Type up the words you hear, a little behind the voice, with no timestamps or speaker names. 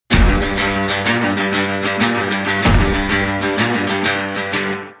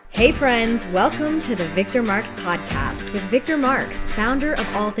Hey friends, welcome to the Victor Marx podcast with Victor Marx, founder of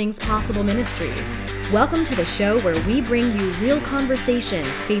All Things Possible Ministries. Welcome to the show where we bring you real conversations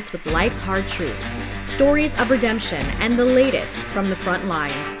faced with life's hard truths, stories of redemption, and the latest from the front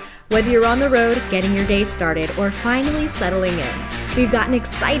lines. Whether you're on the road, getting your day started, or finally settling in, we've got an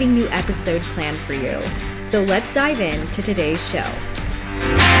exciting new episode planned for you. So let's dive in to today's show.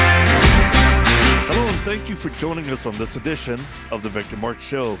 Hello, and thank you for joining us on this edition of the Victor Marx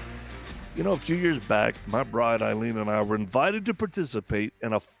Show. You know, a few years back, my bride Eileen and I were invited to participate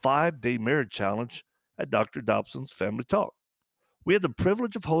in a 5-day marriage challenge at Dr. Dobson's Family Talk. We had the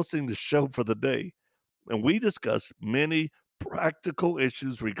privilege of hosting the show for the day, and we discussed many practical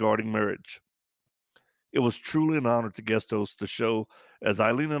issues regarding marriage. It was truly an honor to guest host the show, as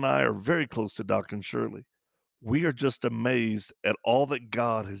Eileen and I are very close to Doc and Shirley. We are just amazed at all that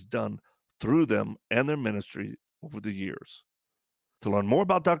God has done through them and their ministry over the years. To learn more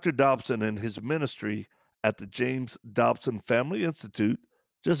about Dr. Dobson and his ministry at the James Dobson Family Institute,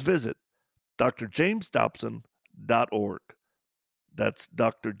 just visit drjamesdobson.org. That's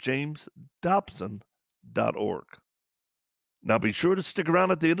drjamesdobson.org. Now be sure to stick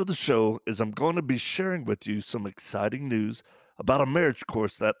around at the end of the show, as I'm going to be sharing with you some exciting news about a marriage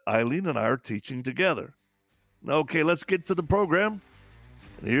course that Eileen and I are teaching together. Okay, let's get to the program.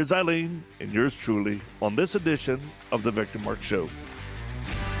 And here's Eileen and yours truly on this edition of the Victor Marx Show.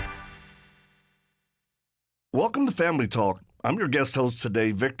 Welcome to Family Talk. I'm your guest host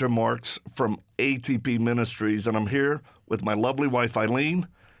today, Victor Marx from ATP Ministries, and I'm here with my lovely wife, Eileen.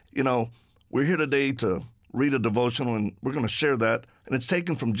 You know, we're here today to read a devotional, and we're going to share that. And it's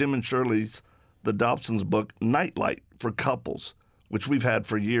taken from Jim and Shirley's, the Dobsons book, Nightlight for Couples, which we've had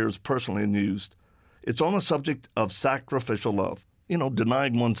for years personally and used. It's on the subject of sacrificial love. You know,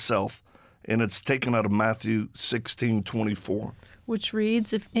 denying oneself, and it's taken out of Matthew 16:24. Which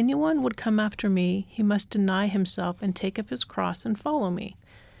reads, "If anyone would come after me, he must deny himself and take up his cross and follow me."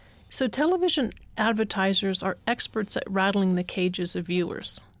 So television advertisers are experts at rattling the cages of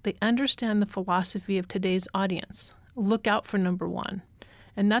viewers. They understand the philosophy of today's audience. Look out for number one.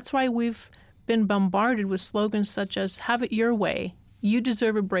 And that's why we've been bombarded with slogans such as, "Have it your way," "You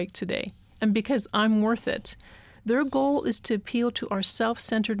deserve a break today," and "Because I'm worth it." Their goal is to appeal to our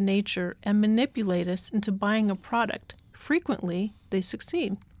self-centered nature and manipulate us into buying a product. Frequently, they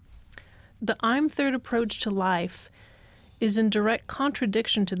succeed. The I'm third approach to life is in direct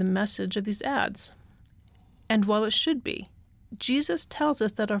contradiction to the message of these ads. And while it should be, Jesus tells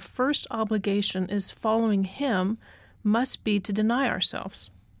us that our first obligation is following Him must be to deny ourselves,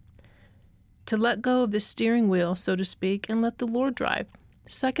 to let go of the steering wheel, so to speak, and let the Lord drive.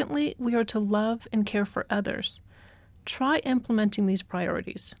 Secondly, we are to love and care for others. Try implementing these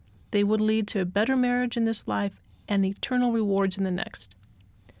priorities. They would lead to a better marriage in this life and eternal rewards in the next.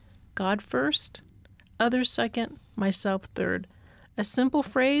 God first, others second, myself third. A simple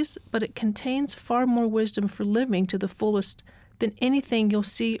phrase, but it contains far more wisdom for living to the fullest than anything you'll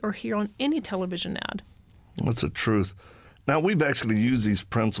see or hear on any television ad. That's the truth. Now, we've actually used these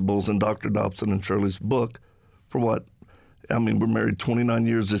principles in Dr. Dobson and Shirley's book for what? I mean, we're married 29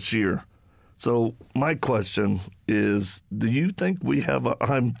 years this year. So my question is, do you think we have a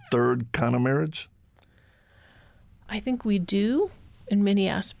I'm third kind of marriage? I think we do in many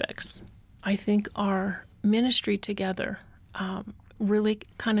aspects. I think our ministry together really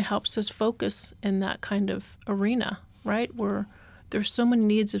kind of helps us focus in that kind of arena, right? Where there's so many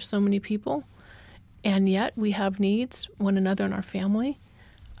needs of so many people, and yet we have needs, one another and our family.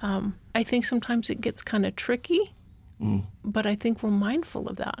 I think sometimes it gets kind of tricky. But I think we're mindful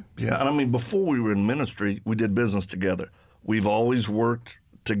of that. Yeah, and I mean, before we were in ministry, we did business together. We've always worked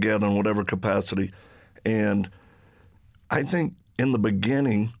together in whatever capacity. And I think in the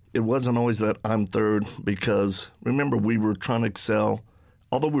beginning, it wasn't always that I'm third, because remember, we were trying to excel.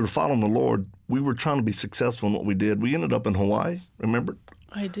 Although we were following the Lord, we were trying to be successful in what we did. We ended up in Hawaii, remember?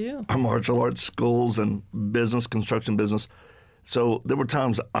 I do. Our martial arts schools and business, construction business. So there were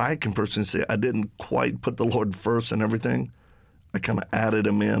times I can personally say I didn't quite put the Lord first in everything. I kind of added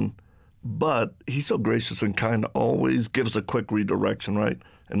Him in. But He's so gracious and kind to always give us a quick redirection, right?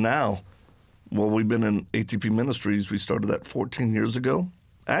 And now, well, we've been in ATP Ministries. We started that 14 years ago.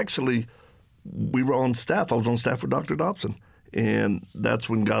 Actually, we were on staff. I was on staff with Dr. Dobson. And that's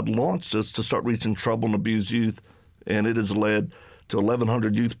when God launched us to start reaching troubled and abused youth. And it has led to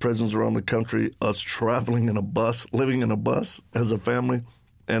 1,100 youth prisons around the country, us traveling in a bus, living in a bus as a family,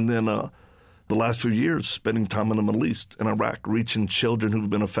 and then the last few years spending time in the Middle East, in Iraq, reaching children who've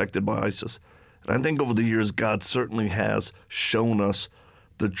been affected by ISIS. And I think over the years, God certainly has shown us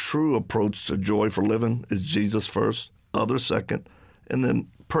the true approach to joy for living is Jesus first, others second, and then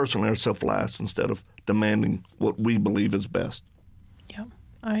personally ourselves last instead of demanding what we believe is best. Yeah,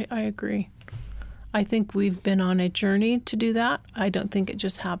 I agree. I think we've been on a journey to do that. I don't think it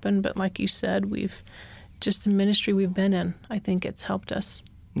just happened, but like you said, just the ministry we've been in, I think it's helped us.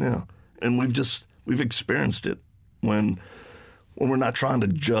 Yeah, and we've experienced it when we're not trying to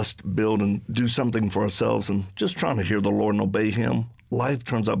just build and do something for ourselves and just trying to hear the Lord and obey Him. Life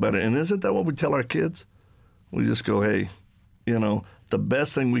turns out better. And isn't that what we tell our kids? We just go, hey, the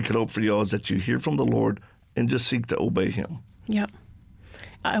best thing we could hope for y'all is that you hear from the Lord and just seek to obey Him. Yep.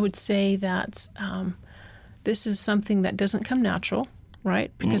 I would say that this is something that doesn't come natural,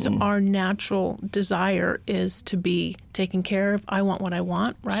 right? Because our natural desire is to be taken care of. I want what I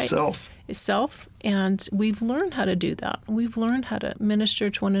want, right? Self. And we've learned how to do that. We've learned how to minister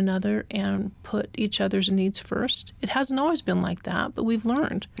to one another and put each other's needs first. It hasn't always been like that, but we've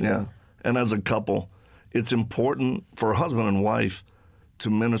learned. Yeah. And as a couple, it's important for a husband and wife to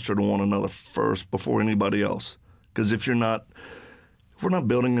minister to one another first before anybody else. Because if we're not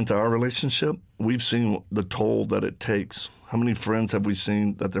building into our relationship, we've seen the toll that it takes. How many friends have we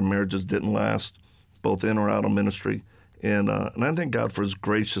seen that their marriages didn't last, both in or out of ministry? And I thank God for His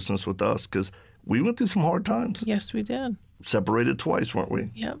graciousness with us, because we went through some hard times. Yes, we did. Separated twice, weren't we?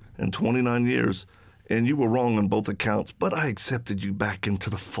 Yep. In 29 years. And you were wrong on both accounts, but I accepted you back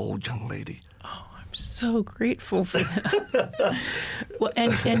into the fold, young lady. Oh, I'm so grateful for that. Well,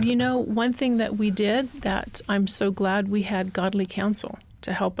 and one thing that we did that I'm so glad we had godly counsel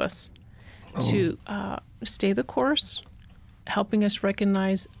to help us to stay the course, helping us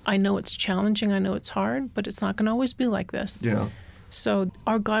recognize, I know it's challenging, I know it's hard, but it's not going to always be like this. Yeah. So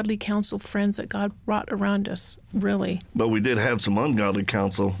our godly counsel friends that God brought around us, really. But we did have some ungodly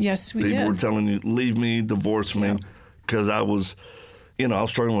counsel. Yes, we did. People were telling you, leave me, divorce me, because I was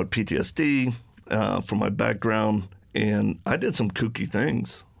struggling with PTSD from my background, and I did some kooky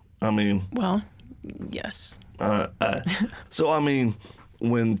things. Well, yes. So,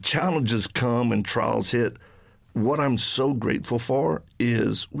 when challenges come and trials hit, what I'm so grateful for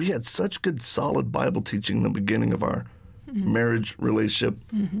is we had such good, solid Bible teaching in the beginning of our marriage relationship.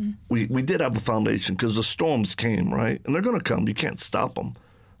 We did have a foundation because the storms came, right? And they're going to come. You can't stop them.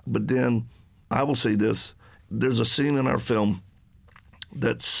 But then I will say this. There's a scene in our film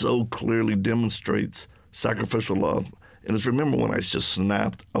that so clearly demonstrates sacrificial love. And it's remember when I just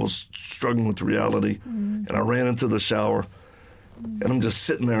snapped. I was struggling with reality, and I ran into the shower, and I'm just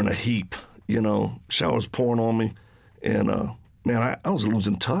sitting there in a heap, shower's pouring on me. And, I was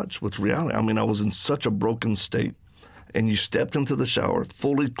losing touch with reality. I was in such a broken state. And you stepped into the shower,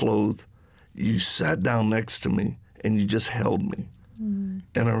 fully clothed. You sat down next to me, and you just held me. And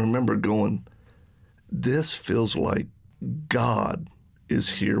I remember going, this feels like God is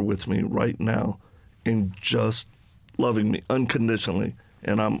here with me right now and just loving me unconditionally.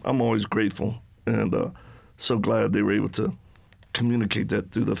 And I'm always grateful and so glad they were able to communicate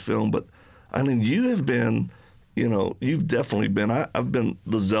that through the film. But, you have been, you've definitely been, I've been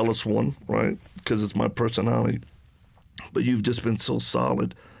the zealous one, right, because it's my personality. But you've just been so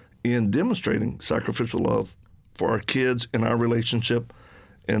solid in demonstrating sacrificial love for our kids and our relationship.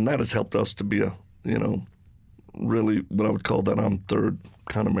 And that has helped us to be a, really what I would call that third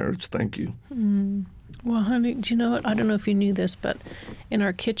kind of marriage. Thank you. Well, honey, do you know what? I don't know if you knew this, but in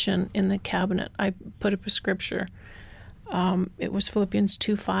our kitchen, in the cabinet, I put up a scripture. It was Philippians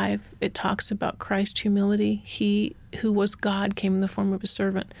 2:5. It talks about Christ's humility. He who was God came in the form of a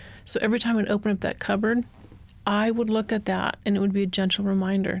servant. So every time I'd open up that cupboard, I would look at that, and it would be a gentle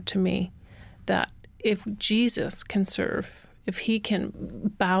reminder to me that if Jesus can serve, if He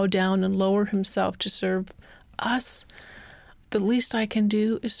can bow down and lower Himself to serve us, the least I can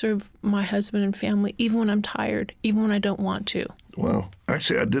do is serve my husband and family, even when I'm tired, even when I don't want to. Well,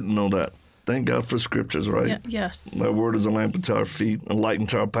 actually, I didn't know that. Thank God for scriptures, right? Yeah, yes. Thy word is a lamp unto our feet and a light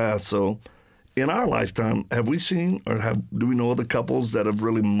unto our path. So in our lifetime, have we seen or do we know other couples that have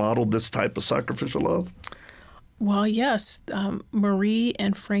really modeled this type of sacrificial love? Well, yes. Marie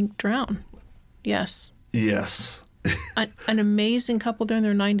and Frank Drown. Yes. Yes. An amazing couple. They're in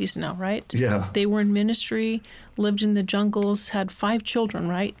their 90s now, right? Yeah. They were in ministry, lived in the jungles, had 5 children,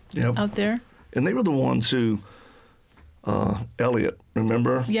 right? Yep. Out there. And they were the ones who, Elliot,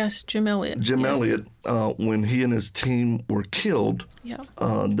 remember? Yes, Jim Elliot. Jim Elliot, when he and his team were killed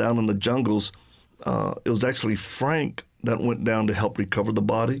down in the jungles, it was actually Frank that went down to help recover the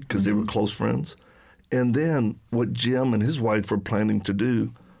body because they were close friends. And then what Jim and his wife were planning to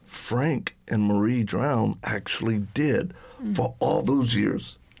do, Frank and Marie Drown actually did for all those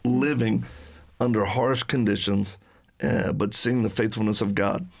years, living under harsh conditions, but seeing the faithfulness of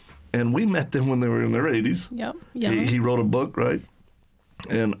God. And we met them when they were in their 80s. Yep. Yeah. He wrote a book, right?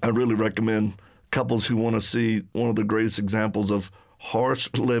 And I really recommend couples who want to see one of the greatest examples of harsh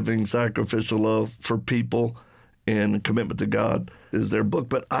living, sacrificial love for people and commitment to God is their book.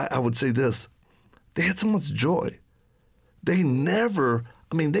 But I would say this, they had so much joy. They never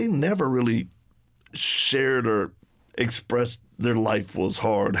really shared or expressed their life was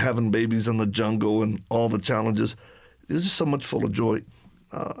hard, having babies in the jungle and all the challenges. There's just so much full of joy.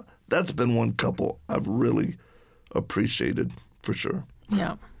 That's been one couple I've really appreciated for sure.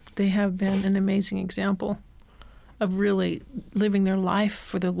 Yeah, they have been an amazing example of really living their life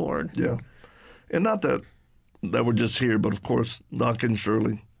for the Lord. Yeah. And not that we're just here, but of course, Doc and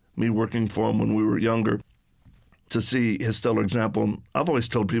Shirley, me working for him when we were younger, to see his stellar example. And I've always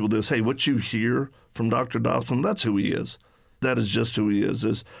told people this, hey, what you hear from Dr. Dobson, that's who he is. That is just who he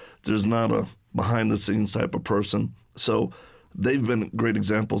is. There's not a behind-the-scenes type of person. So they've been great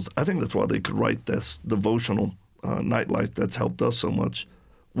examples. I think that's why they could write this devotional nightlife that's helped us so much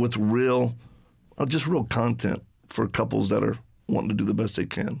with real content for couples that are wanting to do the best they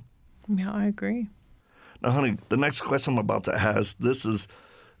can. Yeah, I agree. Now, honey, the next question I'm about to ask, this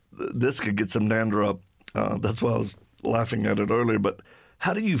could get some dander up. That's why I was laughing at it earlier. But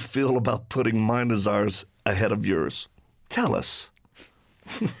how do you feel about putting my desires ahead of yours? Tell us.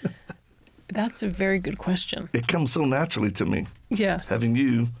 That's a very good question. It comes so naturally to me. Yes. Having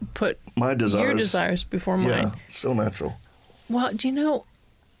you put my desires. your desires before mine. Yeah, so natural. Well, do you know,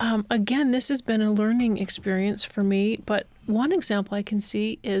 again, this has been a learning experience for me. But one example I can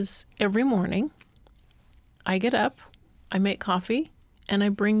see is every morning I get up, I make coffee, and I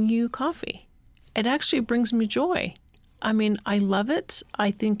bring you coffee. It actually brings me joy. I mean, I love it.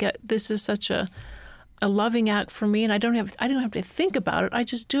 I think this is such a loving act for me, and I don't have to think about it. I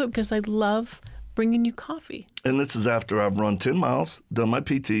just do it because I love bringing you coffee. And this is after I've run 10 miles, done my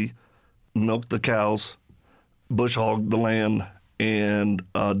PT, milked the cows, bush hogged the land, and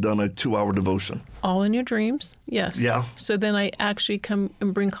done a 2-hour devotion. All in your dreams, yes. Yeah. So then I actually come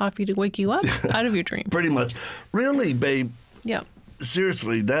and bring coffee to wake you up out of your dream. Pretty much. Really, babe. Yeah.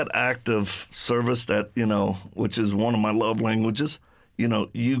 Seriously, that act of service that, which is one of my love languages,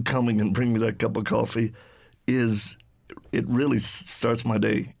 you coming and bring me that cup of coffee it really starts my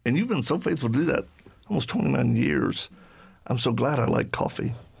day. And you've been so faithful to do that almost 29 years. I'm so glad I like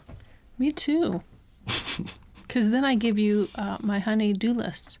coffee. Me too. Because then I give you my honey-do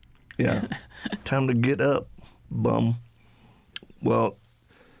list. Yeah. Time to get up, bum. Well,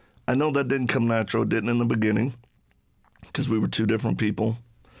 I know that didn't come natural. It didn't in the beginning because we were two different people.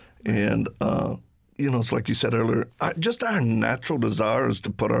 And, it's like you said earlier, just our natural desire is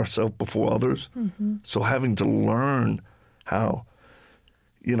to put ourselves before others. Mm-hmm. So having to learn how,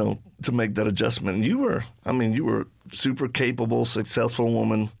 to make that adjustment. And you were super capable, successful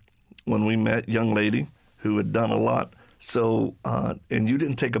woman when we met, young lady who had done a lot. So, and you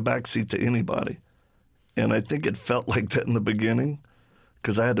didn't take a backseat to anybody. And I think it felt like that in the beginning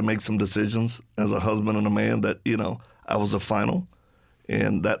because I had to make some decisions as a husband and a man that, I was the final.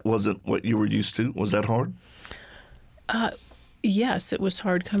 And that wasn't what you were used to. Was that hard? Yes, it was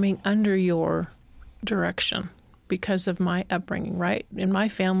hard coming under your direction because of my upbringing, right? In my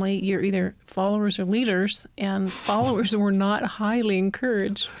family, you're either followers or leaders, and followers were not highly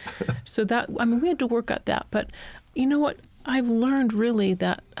encouraged. So we had to work at that. But you know what? I've learned really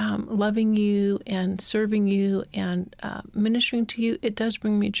that loving you and serving you and ministering to you, it does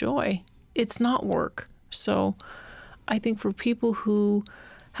bring me joy. It's not work. So I think for people who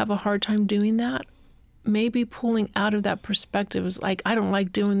have a hard time doing that, maybe pulling out of that perspective is like, I don't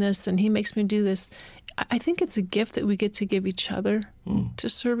like doing this and he makes me do this. I think it's a gift that we get to give each other, to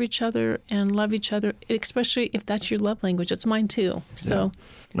serve each other and love each other, especially if that's your love language. It's mine too. So,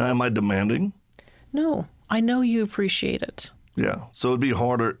 Now, am I demanding? No, I know you appreciate it. Yeah. So it'd be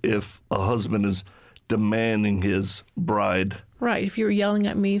harder if a husband is demanding his bride. Right. If you were yelling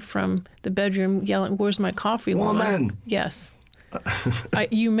at me from the bedroom, yelling, "Where's my coffee, woman?" Yes.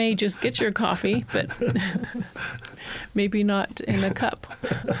 You may just get your coffee, but maybe not in a cup.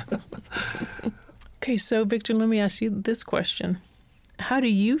 Okay, so Victor, let me ask you this question. How do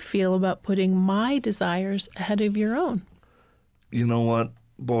you feel about putting my desires ahead of your own? You know what?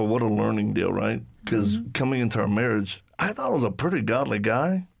 Boy, what a learning deal, right? Because coming into our marriage, I thought I was a pretty godly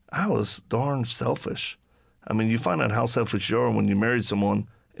guy. I was darn selfish. I mean, you find out how selfish you are when you marry someone,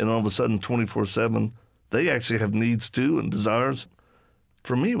 and all of a sudden, 24/7, they actually have needs too and desires.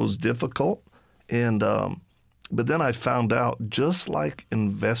 For me, it was difficult, and but then I found out, just like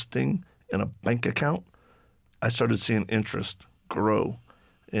investing in a bank account, I started seeing interest grow.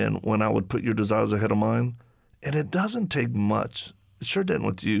 And when I would put your desires ahead of mine, and it doesn't take much. It sure didn't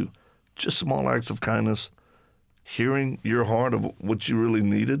with you. Just small acts of kindness, hearing your heart of what you really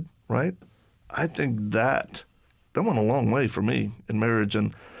needed, right? I think that went a long way for me in marriage.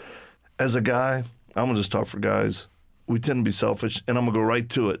 And as a guy, I'm going to just talk for guys. We tend to be selfish, and I'm going to go right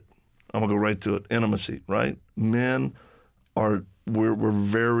to it. Intimacy, right? Men we're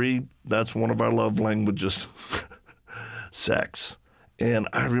very, that's one of our love languages, sex. And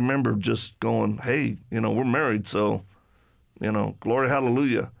I remember just going, hey, we're married, so, glory,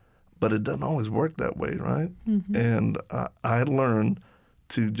 hallelujah. But it doesn't always work that way, right? Mm-hmm. And I learned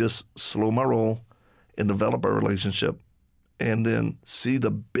to just slow my roll and develop a relationship and then see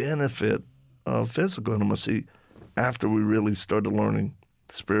the benefit of physical intimacy after we really started learning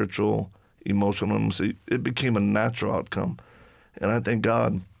spiritual, emotional intimacy. It became a natural outcome. And I thank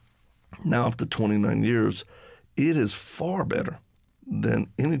God, now after 29 years, it is far better than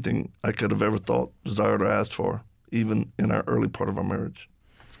anything I could have ever thought, desired, or asked for, even in our early part of our marriage.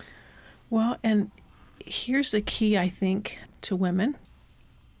 Well, and here's the key, I think, to women.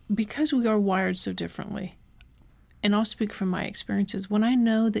 Because we are wired so differently, and I'll speak from my experiences, when I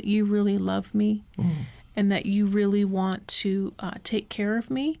know that you really love me and that you really want to take care of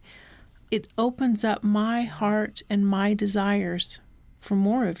me, it opens up my heart and my desires for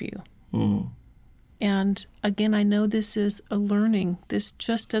more of you. And again, I know this is a learning. This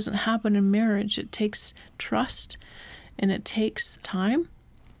just doesn't happen in marriage. It takes trust and it takes time.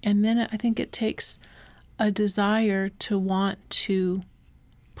 And then I think it takes a desire to want to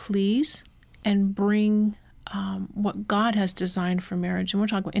please and bring what God has designed for marriage. And we're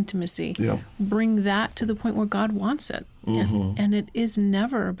talking about intimacy. Yeah. Bring that to the point where God wants it. Mm-hmm. And it is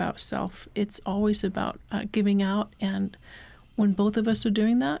never about self. It's always about giving out. And when both of us are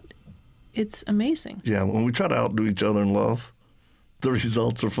doing that, it's amazing. Yeah, when we try to outdo each other in love, the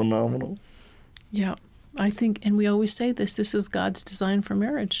results are phenomenal. Yeah, I think, and we always say this is God's design for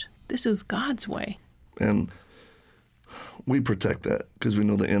marriage. This is God's way. And we protect that because we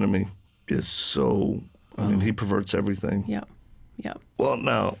know the enemy is so, he perverts everything. Yeah, yeah. Well,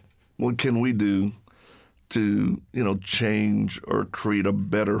 now, what can we do to, change or create a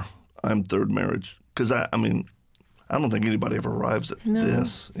better I'm third marriage? Because, I don't think anybody ever arrives at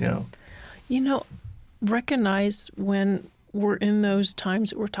this. Yeah. Recognize when we're in those times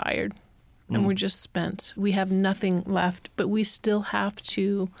that we're tired and we're just spent. We have nothing left, but we still have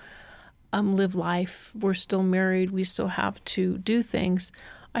to live life. We're still married. We still have to do things.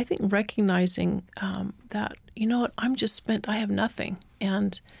 I think recognizing that, I'm just spent. I have nothing.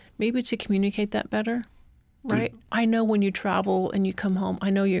 And maybe to communicate that better, right? I know when you travel and you come home, I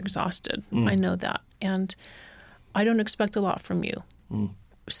know you're exhausted. I know that. And I don't expect a lot from you.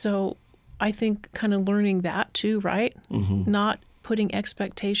 So I think kind of learning that too, right? Not putting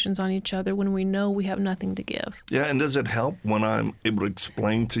expectations on each other when we know we have nothing to give. Yeah, and does it help when I'm able to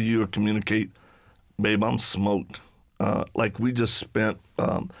explain to you or communicate, babe, I'm smoked? Like we just spent,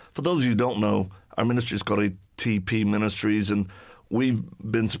 for those of you who don't know, our ministry is called ATP Ministries, and we've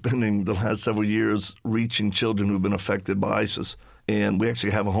been spending the last several years reaching children who've been affected by ISIS. And we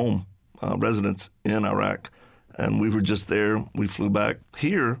actually have a home residence in Iraq. And we were just there. We flew back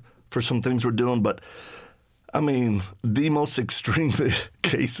here for some things we're doing. But, the most extreme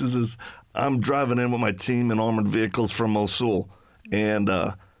cases is I'm driving in with my team in armored vehicles from Mosul. And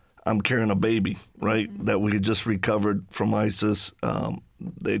I'm carrying a baby, right, that we had just recovered from ISIS.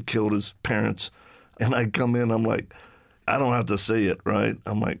 They had killed his parents. And I come in, I'm like, I don't have to say it, right?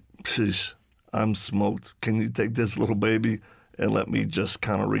 I'm like, sheesh, I'm smoked. Can you take this little baby and let me just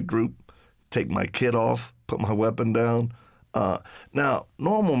kind of regroup, take my kid off, put my weapon down? Now,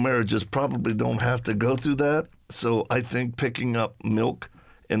 normal marriages probably don't have to go through that. So I think picking up milk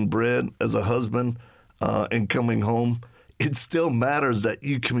and bread as a husband and coming home, it still matters that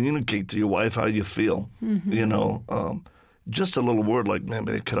you communicate to your wife how you feel. Just a little word like, man,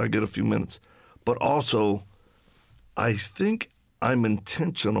 babe, could I get a few minutes? But also, I think I'm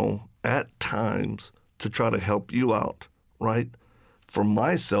intentional at times to try to help you out, right? For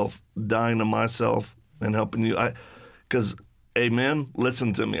myself, dying to myself and helping you. Because, amen,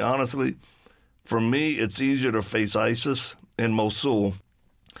 listen to me. Honestly, for me, it's easier to face ISIS in Mosul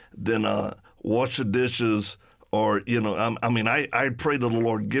than wash the dishes or, I pray to the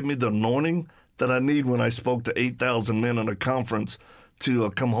Lord, give me the anointing that I need when I spoke to 8,000 men in a conference to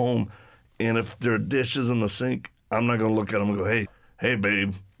come home. And if there are dishes in the sink, I'm not going to look at them and go, hey,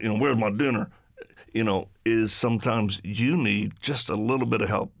 babe, where's my dinner? Is sometimes you need just a little bit of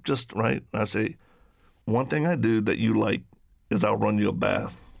help, just right. And I say, one thing I do that you like is I'll run you a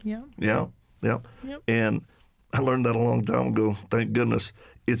bath. Yeah. Yeah. Yeah. Yep. And I learned that a long time ago. Thank goodness.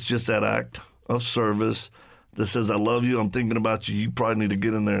 It's just that act of service that says, I love you. I'm thinking about you. You probably need to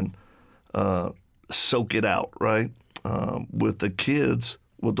get in there and soak it out, right? With the kids,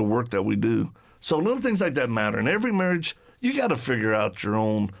 with the work that we do. So little things like that matter. In every marriage, you got to figure out your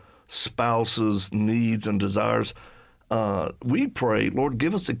own spouse's needs and desires. We pray, Lord,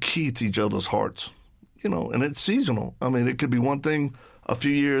 give us the key to each other's hearts, and it's seasonal. I mean, it could be one thing a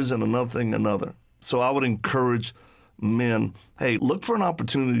few years and another thing another. So I would encourage men, hey, look for an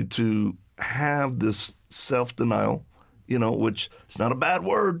opportunity to have this self-denial, which it's not a bad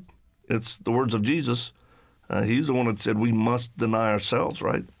word. It's the words of Jesus. He's the one that said we must deny ourselves,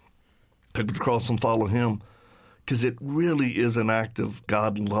 right? Pick up the cross and follow him, because it really is an act of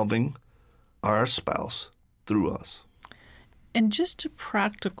God loving our spouse through us. And just a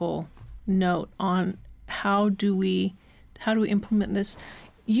practical note on how do we implement this.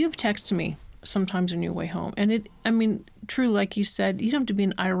 You've texted me sometimes on your way home, and true, like you said, you don't have to be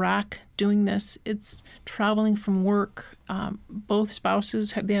in Iraq doing this. It's traveling from work. Both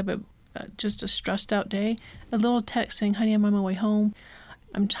spouses have just a stressed out day. A little text saying, "Honey, I'm on my way home.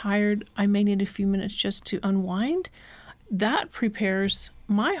 I'm tired. I may need a few minutes just to unwind." That prepares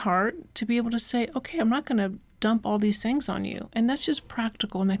my heart to be able to say, okay, I'm not going to dump all these things on you. And that's just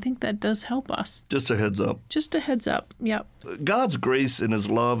practical. And I think that does help us. Just a heads up. Just a heads up. Yep. God's grace and his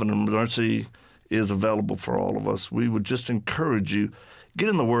love and mercy is available for all of us. We would just encourage you, get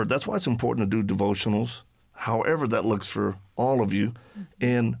in the Word. That's why it's important to do devotionals, however that looks for all of you,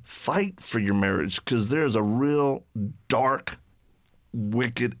 and fight for your marriage, because there's a real dark,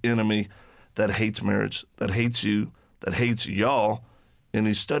 wicked enemy that hates marriage, that hates you, that hates y'all, and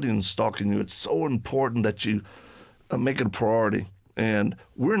he's studying and stalking you. It's so important that you make it a priority. And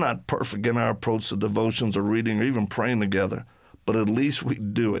we're not perfect in our approach to devotions or reading or even praying together, but at least we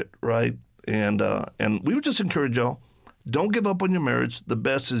do it, right? And we would just encourage y'all, don't give up on your marriage. The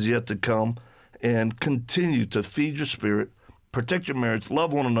best is yet to come. And continue to feed your spirit, protect your marriage,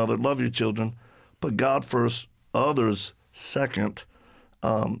 love one another, love your children, put God first, others second,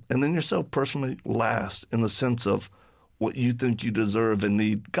 and then yourself personally last, in the sense of what you think you deserve and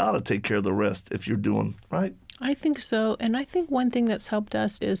need. God will take care of the rest if you're doing right. I think so. And I think one thing that's helped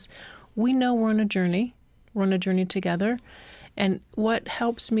us is we know we're on a journey. We're on a journey together. And what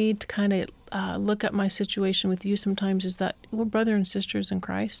helps me to kind of look at my situation with you sometimes is that we're brother and sisters in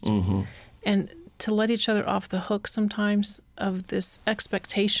Christ. Mm-hmm. And to let each other off the hook sometimes of this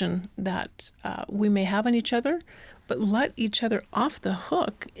expectation that we may have on each other, but let each other off the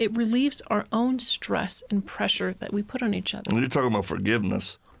hook. It relieves our own stress and pressure that we put on each other. And you're talking about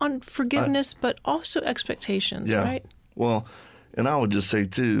forgiveness. On forgiveness, but also expectations, right? Well, and I would just say,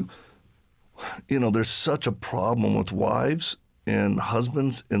 too, there's such a problem with wives and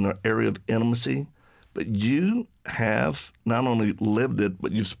husbands in their area of intimacy, but you have not only lived it,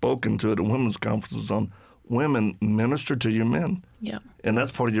 but you've spoken to it at women's conferences on women minister to your men. Yeah. And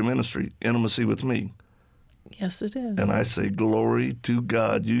that's part of your ministry, intimacy with me. Yes, it is. And I say, glory to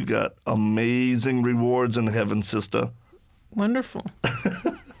God. You got amazing rewards in heaven, sister. Wonderful.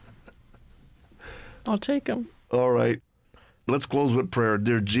 I'll take them. All right. Let's close with prayer.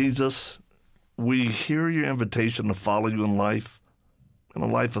 Dear Jesus, we hear your invitation to follow you in life, in a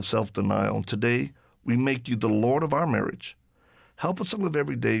life of self-denial. And today, we make you the Lord of our marriage. Help us to live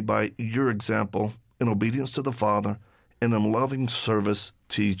every day by your example, in obedience to the Father, and in loving service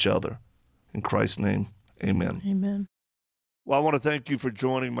to each other. In Christ's name, amen. Amen. Well, I want to thank you for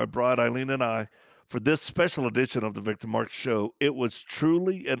joining my bride, Eileen, and I for this special edition of the Victor Marx Show. It was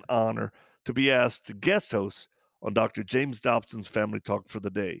truly an honor to be asked to guest host on Dr. James Dobson's Family Talk for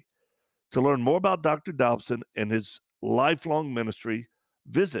the day. To learn more about Dr. Dobson and his lifelong ministry,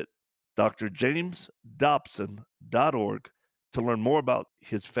 visit drjamesdobson.org to learn more about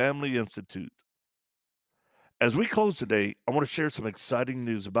his Family Institute. As we close today, I want to share some exciting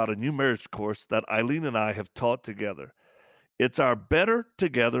news about a new marriage course that Eileen and I have taught together. It's our Better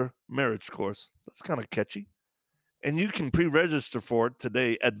Together marriage course. That's kind of catchy. And you can pre-register for it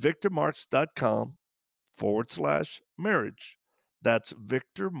today at victormarx.com/marriage. That's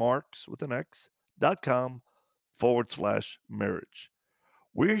victormarx with an X.com/marriage.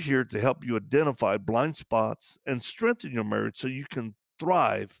 We're here to help you identify blind spots and strengthen your marriage so you can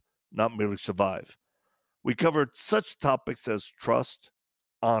thrive, not merely survive. We covered such topics as trust,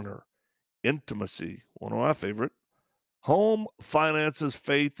 honor, intimacy, one of my favorite, home, finances,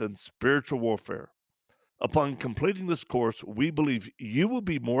 faith, and spiritual warfare. Upon completing this course, we believe you will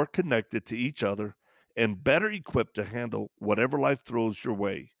be more connected to each other and better equipped to handle whatever life throws your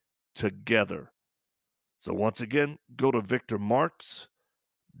way together. So once again, go to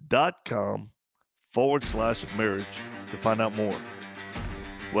victormarx.com/marriage to find out more.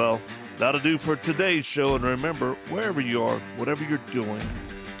 Well, that'll do for today's show. And remember, wherever you are, whatever you're doing,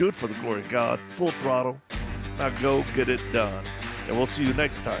 Do it for the glory of God, full throttle. Now go get it done. And we'll see you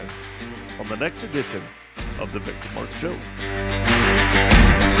next time on the next edition of the Victor Marx Show.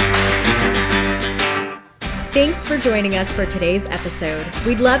 Thanks for joining us for today's episode.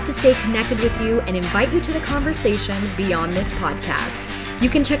 We'd love to stay connected with you and invite you to the conversation beyond this podcast. You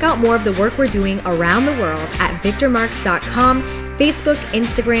can check out more of the work we're doing around the world at victormarx.com, Facebook,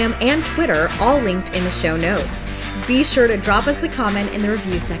 Instagram, and Twitter, all linked in the show notes. Be sure to drop us a comment in the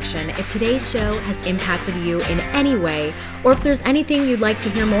review section if today's show has impacted you in any way, or if there's anything you'd like to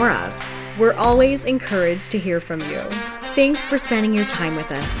hear more of. We're always encouraged to hear from you. Thanks for spending your time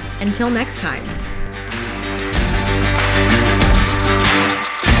with us. Until next time.